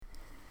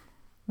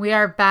We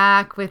are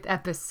back with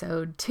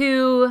episode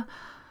 2.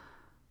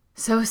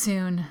 So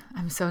soon.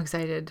 I'm so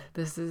excited.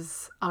 This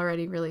is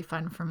already really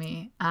fun for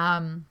me.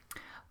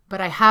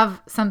 But I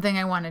have something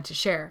I wanted to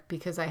share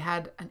because I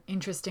had an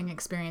interesting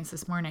experience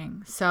this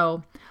morning.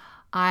 So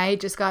I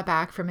just got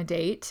back from a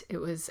date. It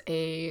was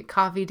a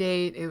coffee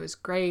date. It was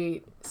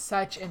great.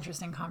 Such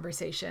interesting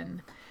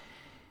conversation.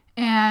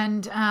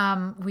 And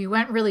we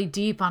went really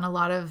deep on a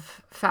lot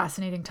of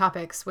fascinating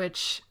topics,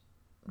 which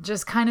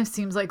just kind of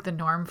seems like the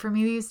norm for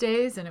me these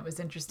days. And it was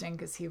interesting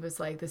because he was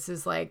like, this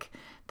is like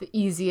the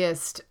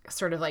easiest,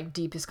 sort of like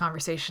deepest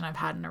conversation I've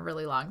had in a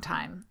really long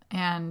time.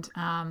 And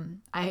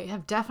I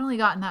have definitely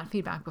gotten that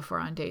feedback before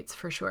on dates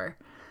for sure.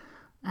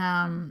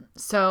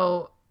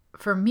 So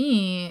for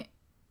me,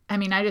 I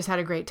mean, I just had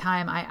a great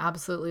time. I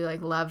absolutely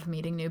like love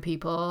meeting new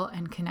people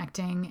and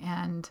connecting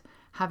and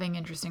having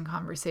interesting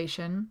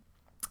conversation.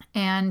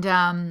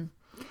 And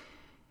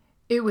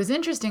it was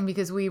interesting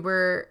because we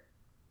were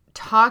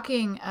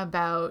talking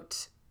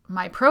about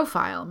my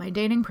profile, my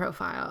dating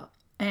profile,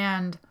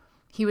 and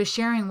he was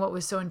sharing what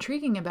was so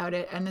intriguing about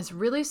it. And this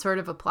really sort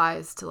of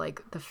applies to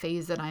like the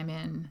phase that I'm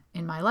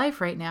in my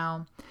life right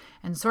now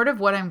and sort of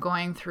what I'm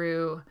going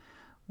through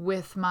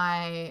with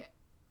my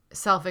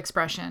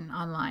self-expression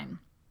online,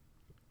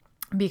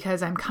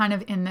 because I'm kind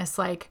of in this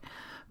like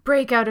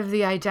break out of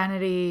the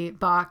identity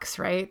box,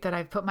 right, that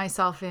I've put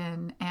myself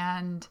in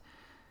and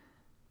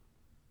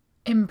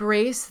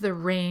embrace the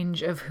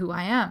range of who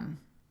I am.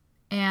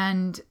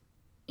 And,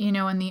 you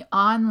know, in the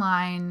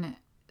online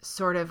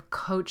sort of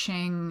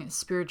coaching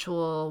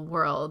spiritual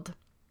world,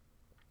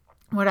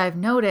 what I've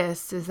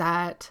noticed is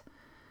that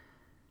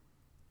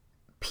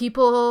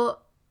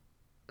people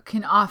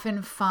can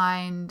often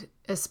find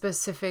a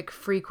specific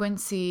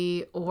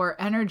frequency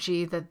or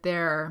energy that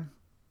they're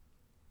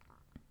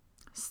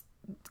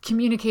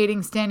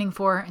communicating, standing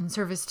for, in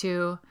service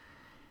to,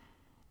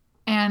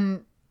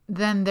 and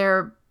then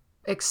their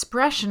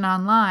expression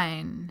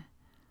online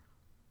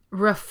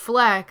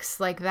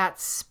reflects like that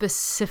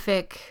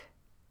specific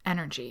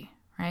energy,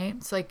 right?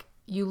 It's like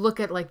you look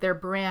at like their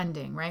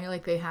branding, right?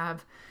 Like they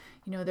have,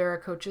 you know, there are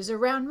coaches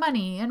around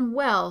money and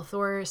wealth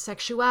or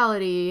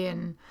sexuality,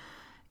 and,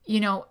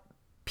 you know,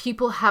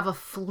 people have a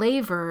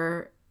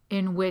flavor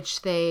in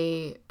which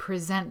they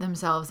present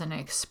themselves and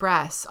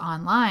express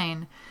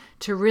online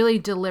to really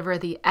deliver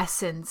the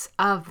essence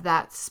of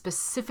that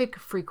specific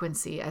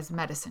frequency as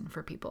medicine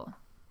for people.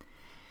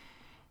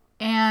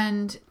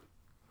 And,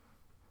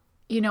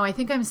 you know, I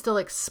think I'm still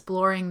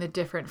exploring the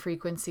different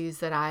frequencies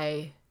that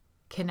I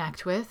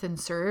connect with and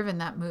serve and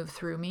that move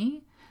through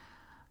me.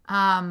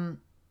 But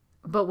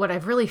what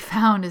I've really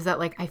found is that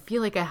like, I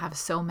feel like I have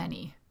so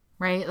many,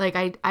 right? Like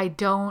I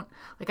don't,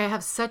 like I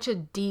have such a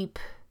deep,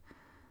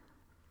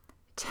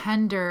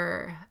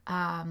 tender,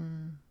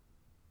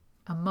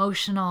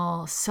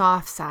 emotional,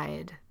 soft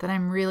side that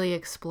I'm really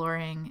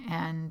exploring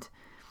and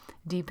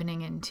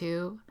deepening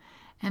into.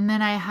 And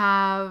then I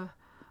have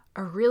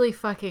a really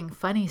fucking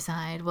funny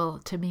side, well,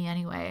 to me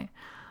anyway,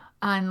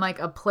 on like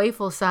a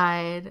playful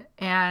side,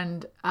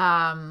 and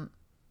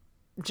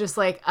just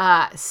like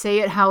say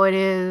it how it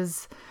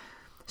is,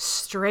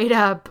 straight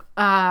up,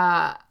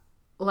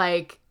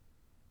 like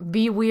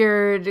be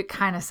weird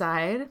kind of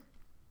side.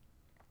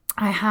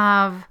 I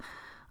have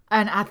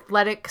an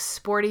athletic,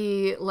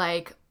 sporty,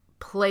 like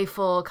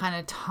playful kind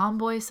of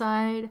tomboy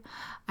side.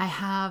 I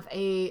have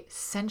a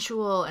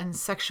sensual and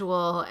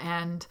sexual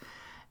and,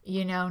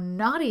 you know,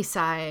 naughty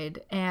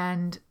side.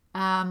 And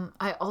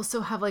I also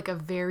have like a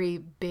very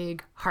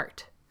big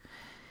heart.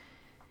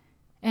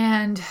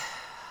 And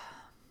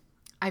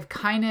I've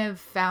kind of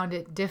found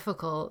it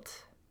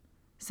difficult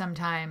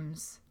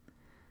sometimes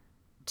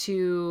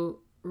to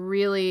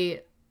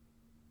really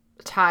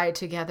tie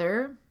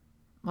together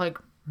like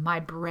my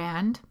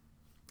brand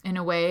in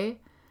a way,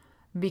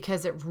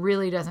 because it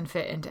really doesn't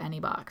fit into any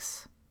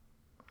box.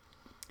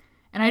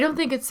 And I don't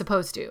think it's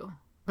supposed to,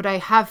 but I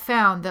have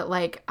found that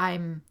like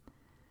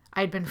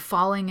I'd been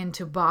falling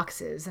into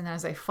boxes, and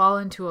as I fall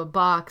into a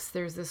box,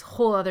 there's this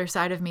whole other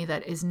side of me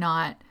that is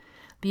not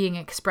being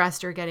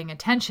expressed or getting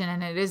attention,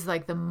 and it is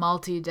like the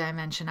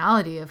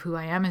multi-dimensionality of who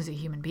I am as a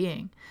human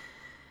being.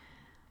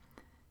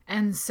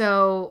 And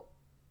so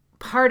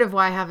part of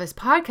why I have this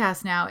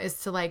podcast now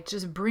is to like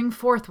just bring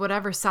forth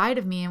whatever side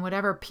of me and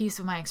whatever piece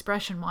of my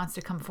expression wants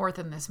to come forth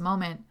in this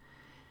moment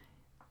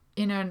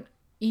in an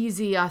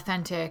easy,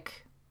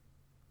 authentic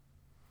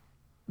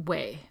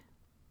way.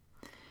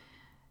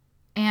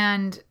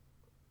 And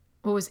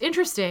what was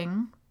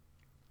interesting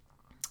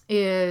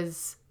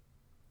is,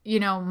 you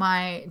know,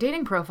 my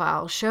dating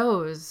profile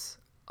shows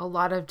a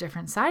lot of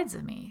different sides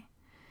of me.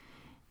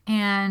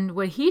 And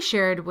what he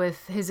shared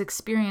with his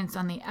experience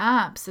on the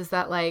apps is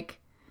that like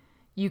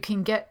you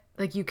can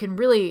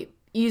really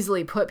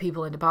easily put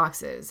people into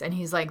boxes. And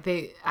he's like,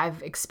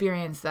 I've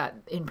experienced that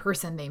in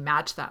person, they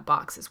match that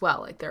box as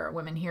well. Like there are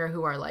women here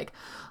who are like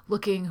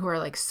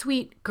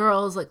sweet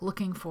girls, like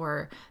looking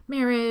for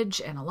marriage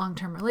and a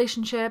long-term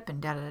relationship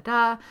and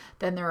da-da-da-da.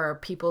 Then there are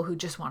people who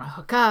just want to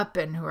hook up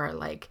and who are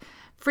like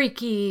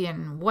freaky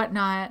and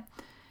whatnot.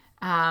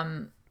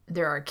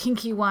 there are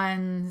kinky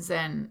ones,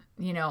 and,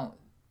 you know,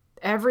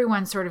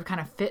 everyone sort of kind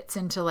of fits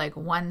into like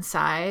one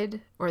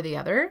side or the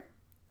other.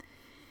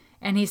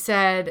 And he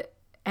said,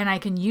 and I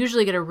can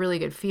usually get a really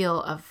good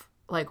feel of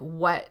like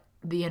what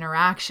the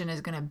interaction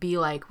is going to be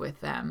like with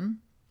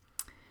them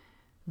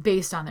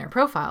based on their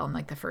profile on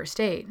like the first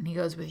date. And he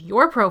goes, with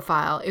your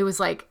profile, it was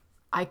like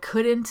I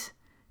couldn't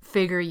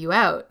figure you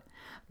out,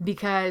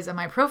 because on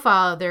my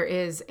profile there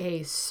is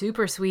a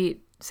super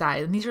sweet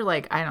side, and these are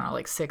like, I don't know,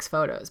 like 6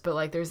 photos, but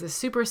like there's this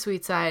super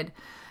sweet side,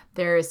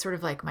 there is sort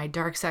of like my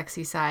dark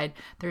sexy side,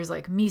 there's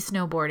like me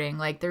snowboarding,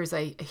 like there's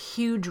a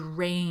huge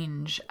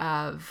range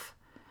of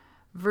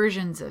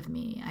versions of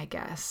me, I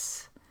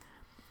guess.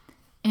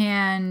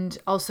 And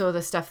also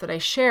the stuff that I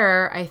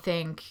share, I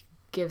think,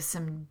 gives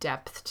some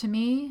depth to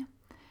me.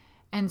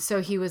 And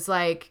so he was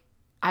like,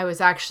 I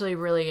was actually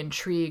really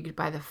intrigued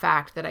by the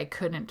fact that I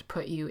couldn't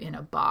put you in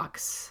a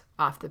box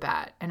off the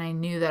bat. And I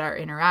knew that our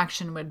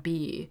interaction would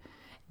be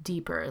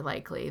deeper,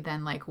 likely,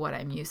 than like what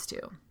I'm used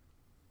to.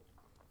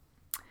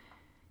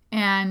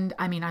 And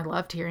I mean, I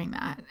loved hearing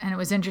that. And it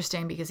was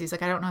interesting because he's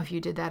like, I don't know if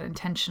you did that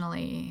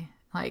intentionally,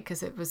 like,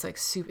 because it was like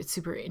it's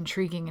super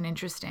intriguing and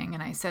interesting.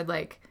 And I said,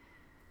 like,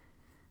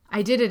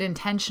 I did it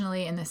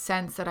intentionally in the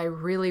sense that I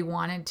really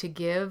wanted to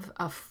give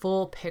a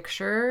full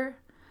picture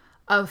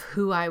of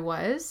who I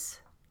was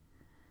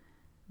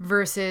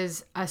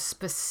versus a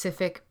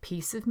specific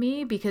piece of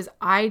me, because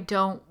I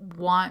don't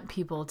want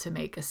people to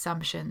make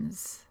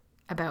assumptions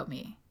about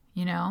me,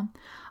 you know?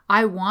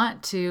 I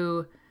want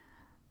to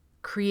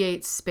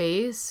create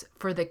space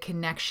for the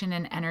connection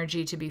and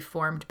energy to be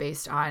formed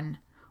based on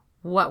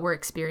what we're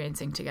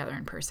experiencing together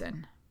in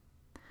person.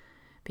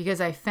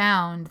 Because I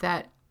found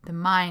that the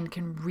mind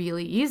can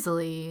really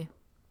easily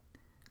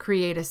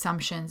create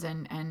assumptions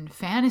and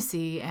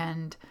fantasy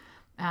and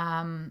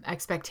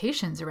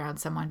expectations around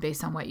someone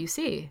based on what you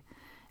see.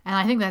 And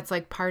I think that's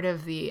like part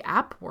of the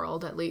app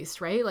world, at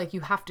least, right? Like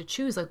you have to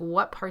choose like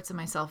what parts of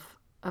myself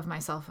am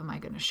I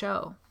going to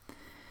show?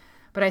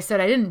 But I said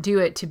I didn't do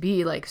it to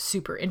be like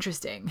super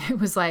interesting. It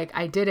was like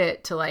I did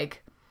it to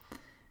like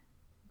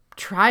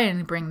try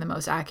and bring the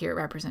most accurate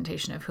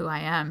representation of who I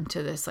am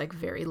to this like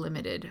very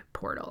limited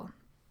portal.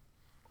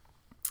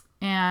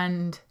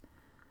 And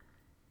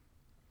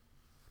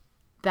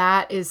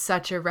that is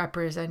such a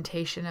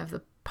representation of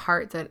the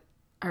part that,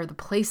 or the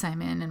place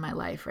I'm in my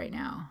life right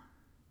now.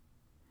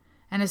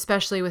 And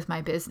especially with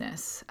my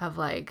business of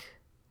like,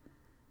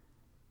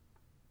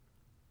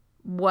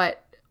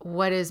 what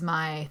is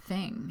my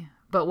thing?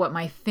 But what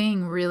my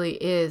thing really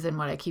is, and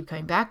what I keep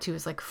coming back to,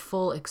 is like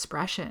full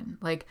expression,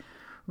 like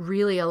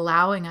really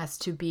allowing us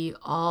to be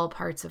all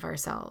parts of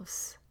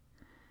ourselves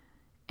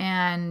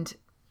and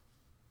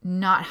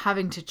not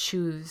having to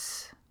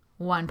choose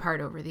one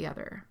part over the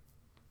other.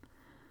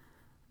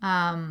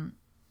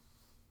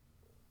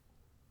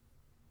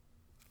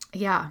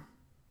 Yeah.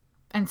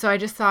 And so I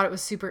just thought it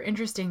was super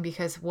interesting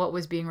because what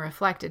was being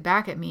reflected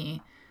back at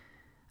me,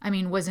 I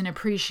mean, was an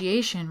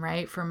appreciation,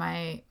 right, for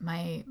my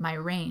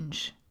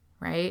range,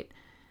 right?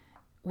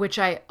 Which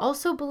I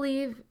also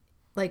believe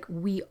like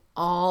we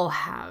all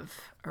have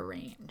a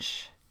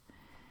range,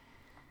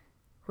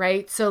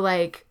 right? So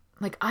like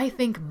I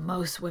think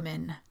most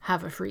women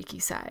have a freaky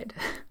side.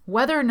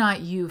 Whether or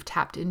not you've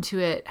tapped into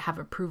it, have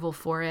approval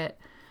for it,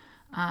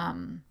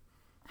 have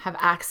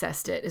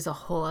accessed it is a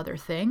whole other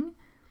thing.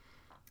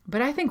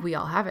 But I think we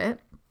all have it,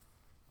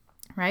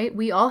 right?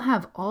 We all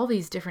have all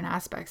these different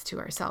aspects to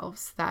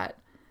ourselves that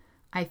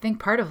I think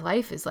part of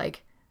life is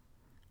like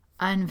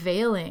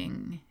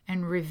unveiling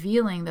and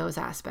revealing those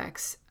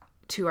aspects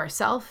to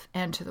ourselves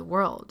and to the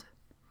world.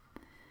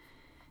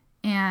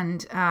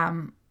 And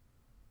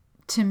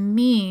to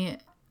me,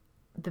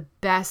 the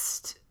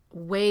best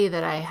way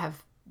that I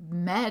have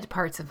met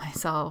parts of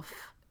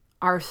myself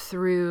are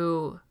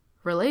through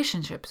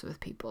relationships with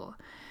people,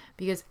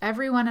 because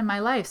everyone in my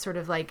life sort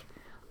of like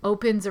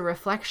opens a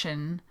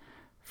reflection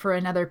for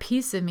another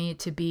piece of me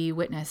to be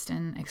witnessed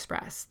and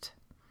expressed.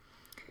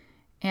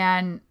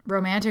 And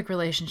romantic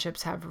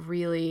relationships have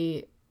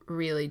really,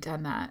 really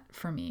done that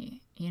for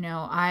me. You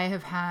know, I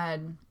have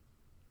had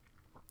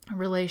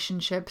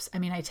relationships. I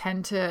mean, I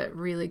tend to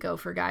really go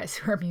for guys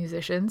who are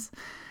musicians.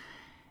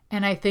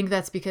 And I think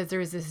that's because there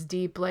was this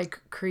deep,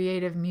 like,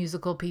 creative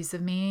musical piece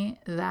of me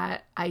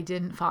that I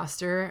didn't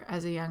foster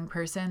as a young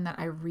person that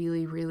I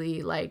really,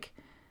 really, like,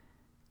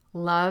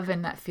 love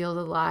and that feels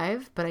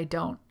alive, but I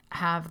don't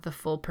have the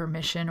full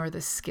permission or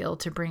the skill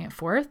to bring it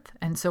forth.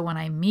 And so when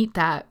I meet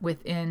that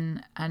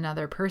within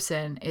another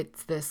person,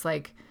 it's this,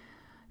 like,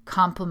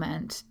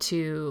 complement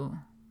to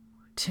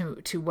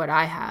what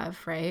I have,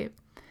 right?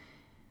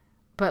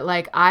 But,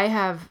 like, I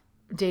have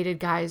dated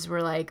guys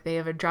where like they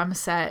have a drum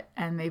set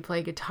and they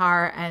play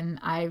guitar, and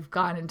I've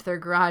gone into their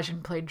garage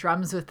and played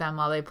drums with them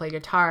while they play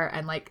guitar,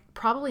 and like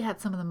probably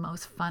had some of the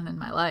most fun in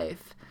my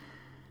life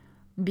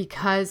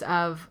because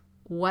of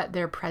what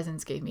their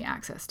presence gave me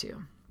access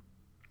to.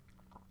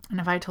 And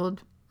if I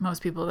told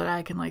most people that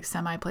I can like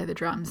semi play the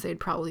drums, they'd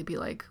probably be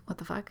like, what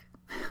the fuck?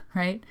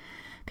 Right?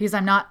 Because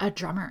I'm not a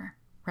drummer,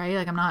 right?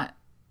 Like I'm not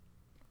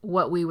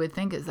what we would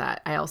think is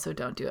that. I also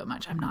don't do it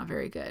much. I'm not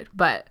very good,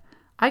 but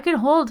I can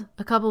hold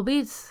a couple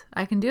beats.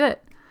 I can do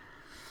it.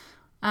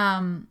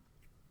 And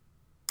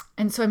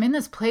so I'm in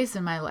this place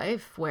in my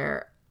life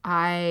where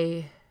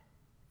I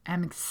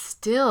am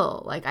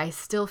still, like, I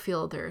still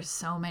feel there's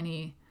so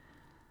many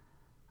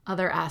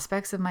other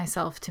aspects of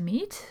myself to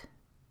meet,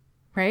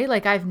 right?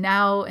 Like, I've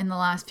now in the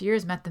last few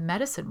years met the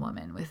medicine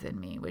woman within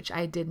me, which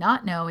I did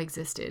not know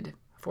existed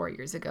 4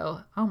 years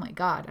ago. Oh my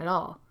God, at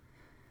all.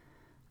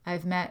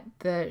 I've met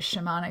the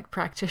shamanic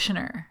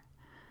practitioner.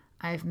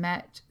 I've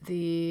met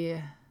the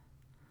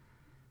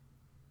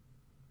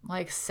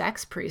like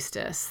sex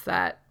priestess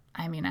that,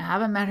 I mean, I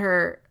haven't met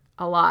her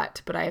a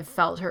lot, but I have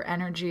felt her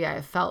energy. I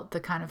have felt the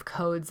kind of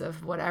codes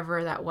of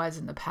whatever that was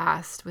in the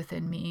past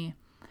within me.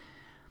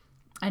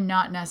 And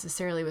not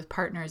necessarily with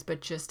partners, but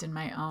just in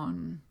my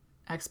own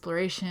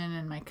exploration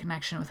and my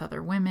connection with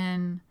other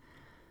women.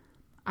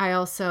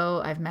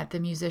 I've met the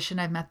musician,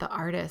 I've met the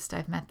artist,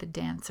 I've met the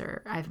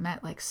dancer, I've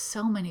met like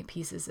so many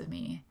pieces of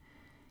me.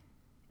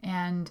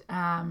 And,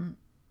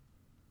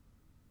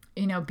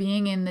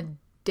 being in the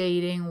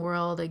dating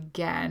world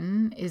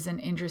again is an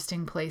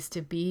interesting place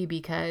to be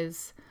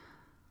because,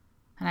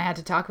 and I had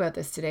to talk about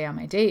this today on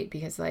my date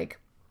because like,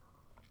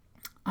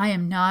 I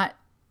am not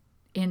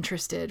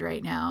interested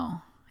right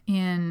now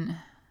in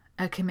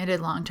a committed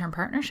long-term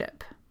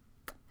partnership.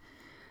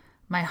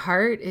 My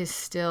heart is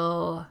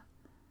still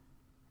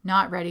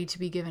not ready to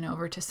be given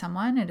over to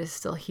someone. It is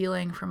still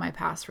healing from my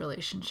past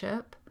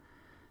relationship.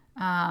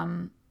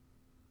 I'm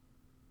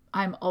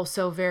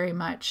also very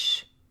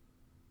much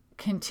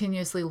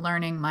continuously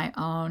learning my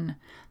own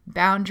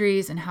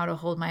boundaries and how to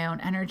hold my own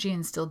energy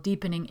and still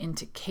deepening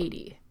into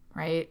Katie,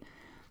 right?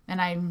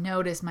 And I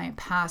notice my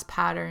past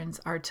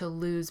patterns are to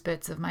lose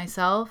bits of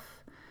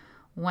myself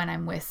when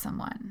I'm with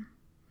someone.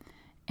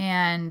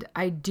 And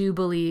I do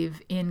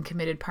believe in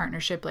committed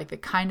partnership, like the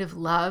kind of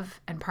love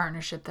and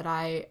partnership that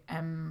I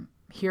am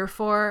here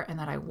for and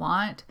that I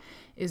want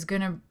is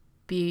going to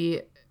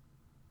be,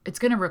 it's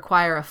going to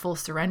require a full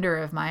surrender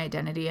of my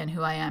identity and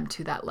who I am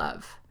to that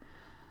love.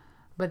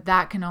 But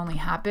that can only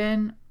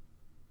happen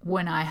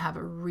when I have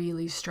a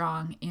really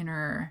strong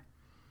inner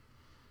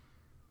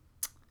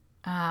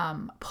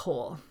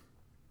pull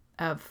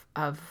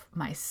of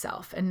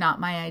myself and not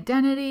my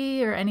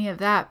identity or any of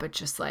that, but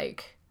just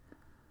like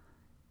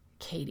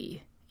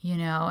Katie,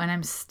 and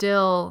I'm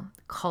still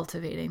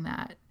cultivating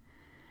that.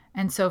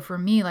 And so for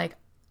me, like,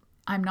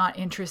 I'm not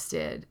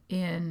interested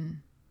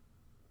in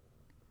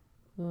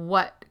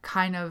what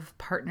kind of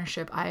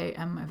partnership I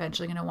am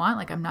eventually going to want.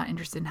 Like, I'm not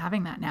interested in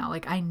having that now.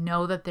 Like, I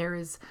know that there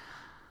is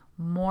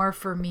more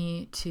for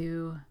me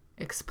to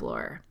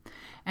explore.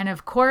 And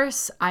of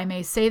course, I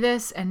may say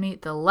this and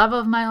meet the love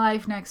of my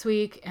life next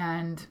week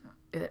and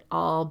it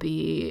all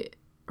be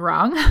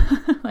wrong.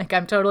 Like,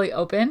 I'm totally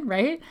open,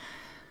 right?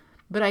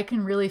 But I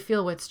can really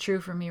feel what's true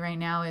for me right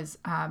now is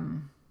a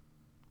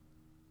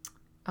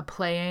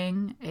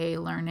playing, a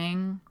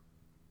learning.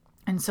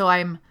 And so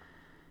I'm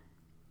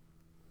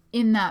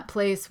in that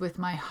place with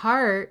my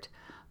heart,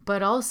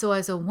 but also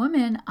as a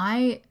woman,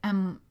 I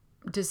am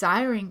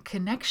desiring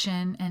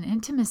connection and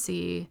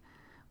intimacy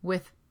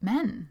with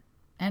men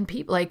and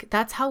people. Like,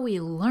 that's how we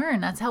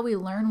learn. That's how we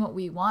learn what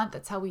we want.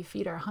 That's how we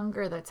feed our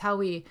hunger. That's how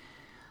we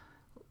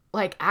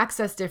like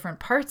access different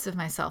parts of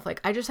myself.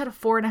 Like, I just had a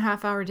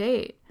 4.5-hour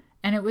date.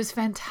 And it was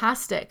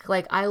fantastic.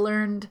 Like, I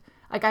learned,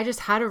 like, I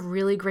just had a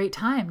really great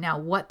time. Now,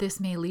 what this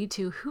may lead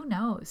to, who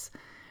knows,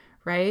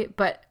 right?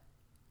 But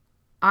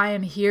I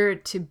am here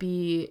to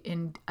be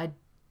in a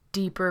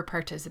deeper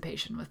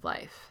participation with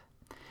life.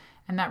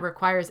 And that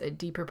requires a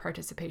deeper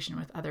participation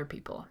with other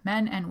people,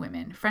 men and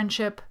women,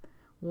 friendship,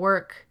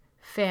 work,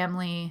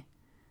 family,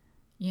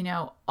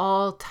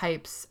 all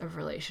types of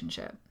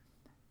relationship.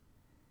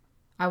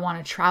 I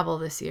want to travel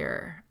this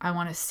year. I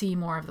want to see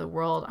more of the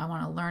world. I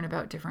want to learn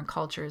about different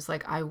cultures.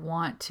 Like, I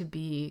want to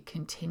be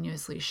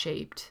continuously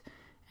shaped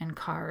and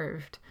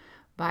carved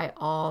by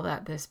all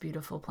that this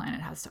beautiful planet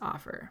has to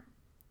offer.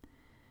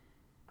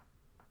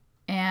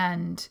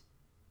 And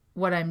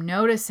what I'm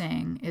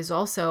noticing is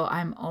also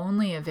I'm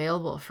only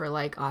available for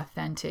like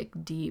authentic,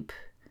 deep,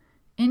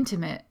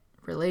 intimate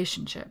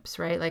relationships,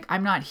 right? Like,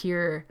 I'm not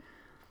here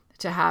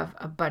to have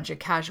a bunch of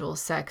casual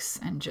sex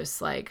and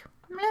just like,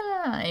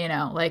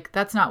 like,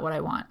 that's not what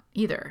I want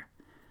either.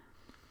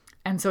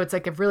 And so it's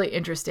like a really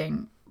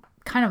interesting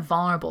kind of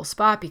vulnerable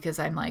spot because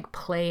I'm like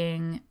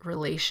playing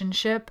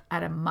relationship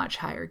at a much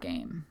higher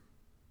game.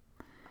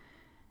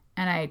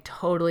 And I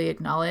totally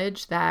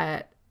acknowledge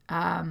that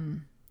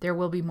there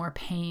will be more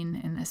pain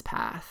in this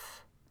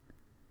path.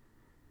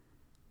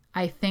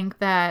 I think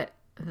that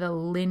the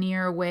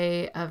linear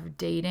way of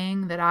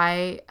dating that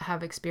I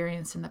have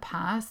experienced in the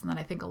past and that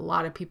I think a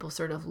lot of people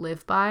sort of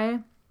live by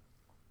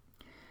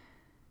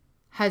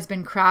has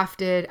been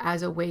crafted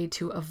as a way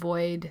to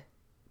avoid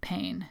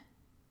pain,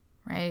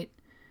 right?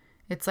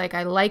 It's like,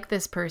 I like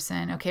this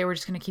person. Okay, we're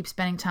just going to keep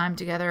spending time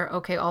together.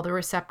 Okay, all the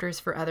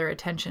receptors for other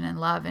attention and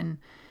love and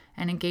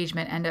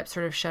engagement end up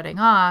sort of shutting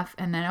off.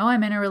 And then,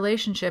 I'm in a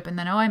relationship. And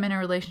then, I'm in a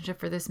relationship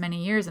for this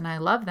many years and I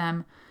love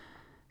them.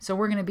 So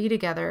we're going to be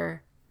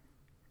together.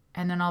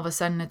 And then all of a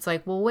sudden it's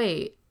like, well,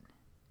 wait,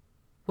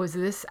 was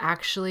this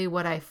actually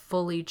what I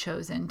fully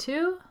chose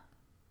into?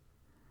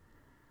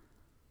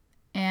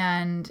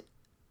 And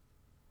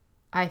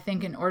I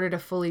think in order to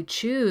fully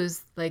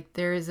choose, like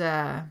it's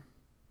not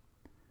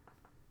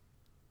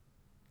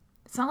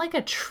like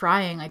a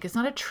trying, like it's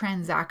not a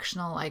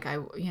transactional, like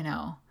a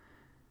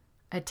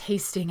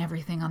tasting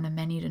everything on the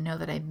menu to know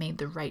that I made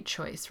the right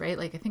choice, right?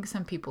 Like I think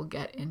some people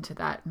get into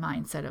that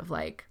mindset of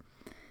like,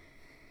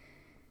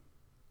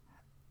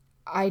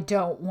 I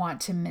don't want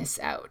to miss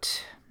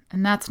out.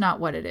 And that's not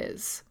what it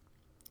is.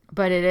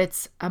 But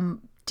it's a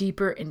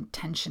deeper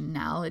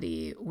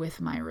intentionality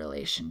with my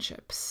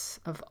relationships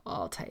of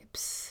all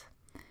types.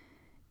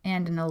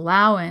 And an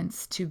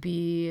allowance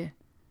to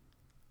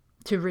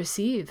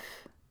receive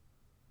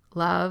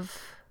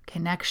love,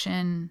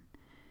 connection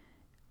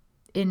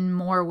in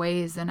more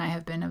ways than I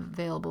have been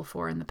available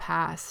for in the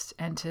past,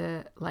 and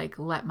to like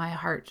let my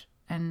heart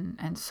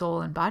and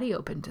soul and body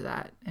open to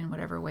that in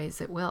whatever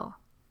ways it will.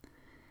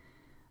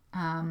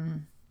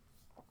 And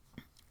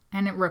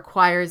it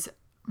requires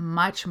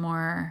much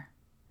more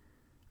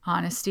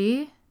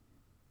honesty,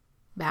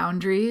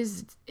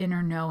 boundaries,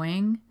 inner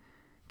knowing,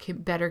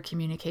 better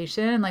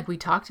communication. Like we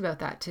talked about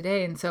that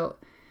today. And so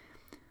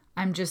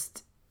I'm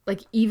just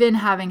like, even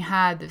having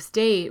had this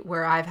date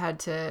where I've had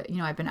to,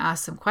 I've been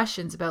asked some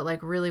questions about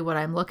like really what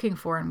I'm looking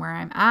for and where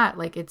I'm at,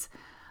 like it's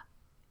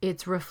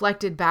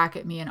reflected back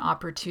at me an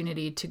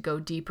opportunity to go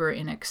deeper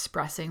in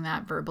expressing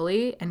that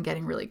verbally and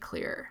getting really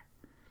clear.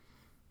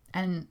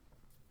 And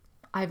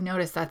I've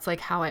noticed that's like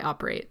how I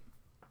operate.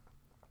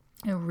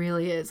 It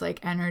really is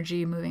like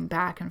energy moving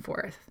back and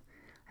forth.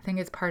 I think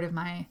it's part of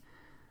my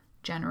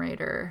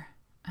generator,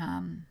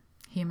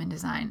 human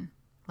design.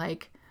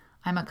 Like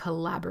I'm a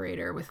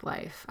collaborator with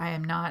life. I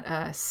am not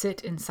a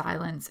sit in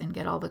silence and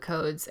get all the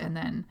codes and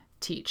then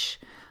teach.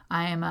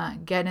 I am a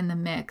get in the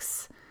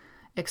mix,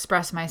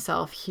 express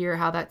myself, hear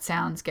how that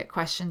sounds, get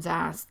questions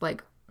asked,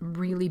 like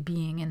really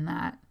being in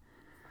that.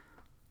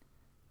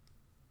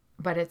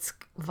 But it's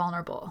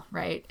vulnerable,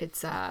 right?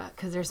 It's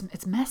because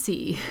it's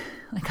messy.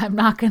 Like I'm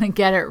not going to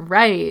get it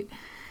right.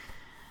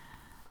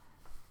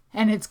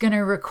 And it's going to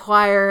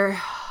require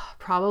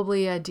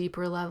probably a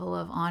deeper level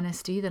of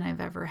honesty than I've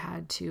ever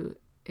had to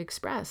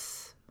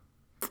express.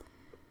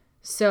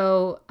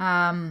 So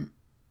I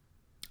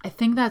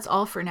think that's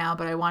all for now,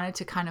 but I wanted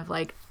to kind of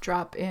like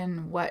drop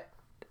in what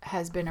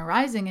has been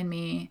arising in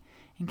me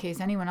in case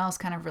anyone else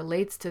kind of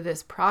relates to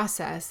this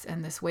process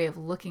and this way of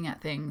looking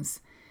at things.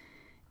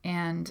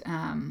 And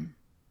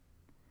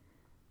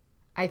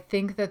I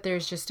think that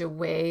there's just a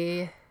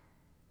way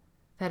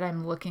that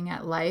I'm looking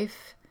at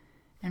life,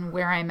 and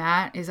where I'm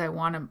at is I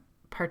want to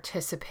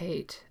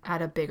participate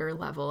at a bigger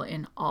level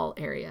in all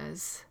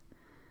areas.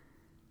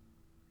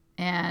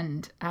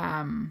 And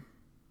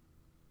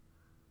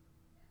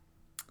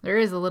there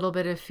is a little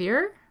bit of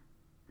fear,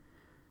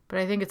 but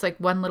I think it's like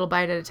one little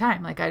bite at a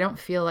time. Like I don't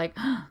feel like,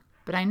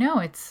 but I know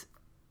it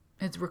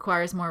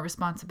requires more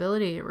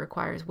responsibility. It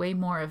requires way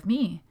more of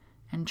me.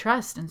 And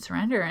trust and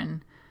surrender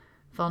and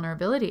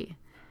vulnerability.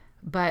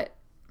 But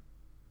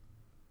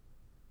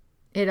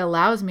it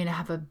allows me to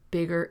have a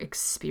bigger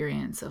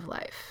experience of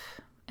life.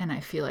 And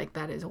I feel like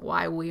that is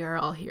why we are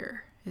all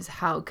here, is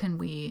how can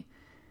we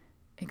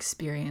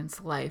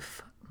experience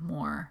life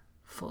more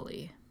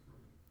fully?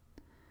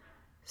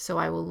 So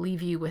I will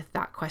leave you with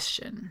that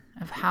question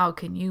of how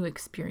can you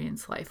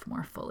experience life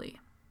more fully?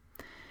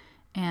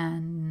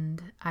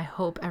 And I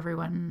hope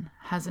everyone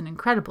has an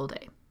incredible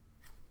day.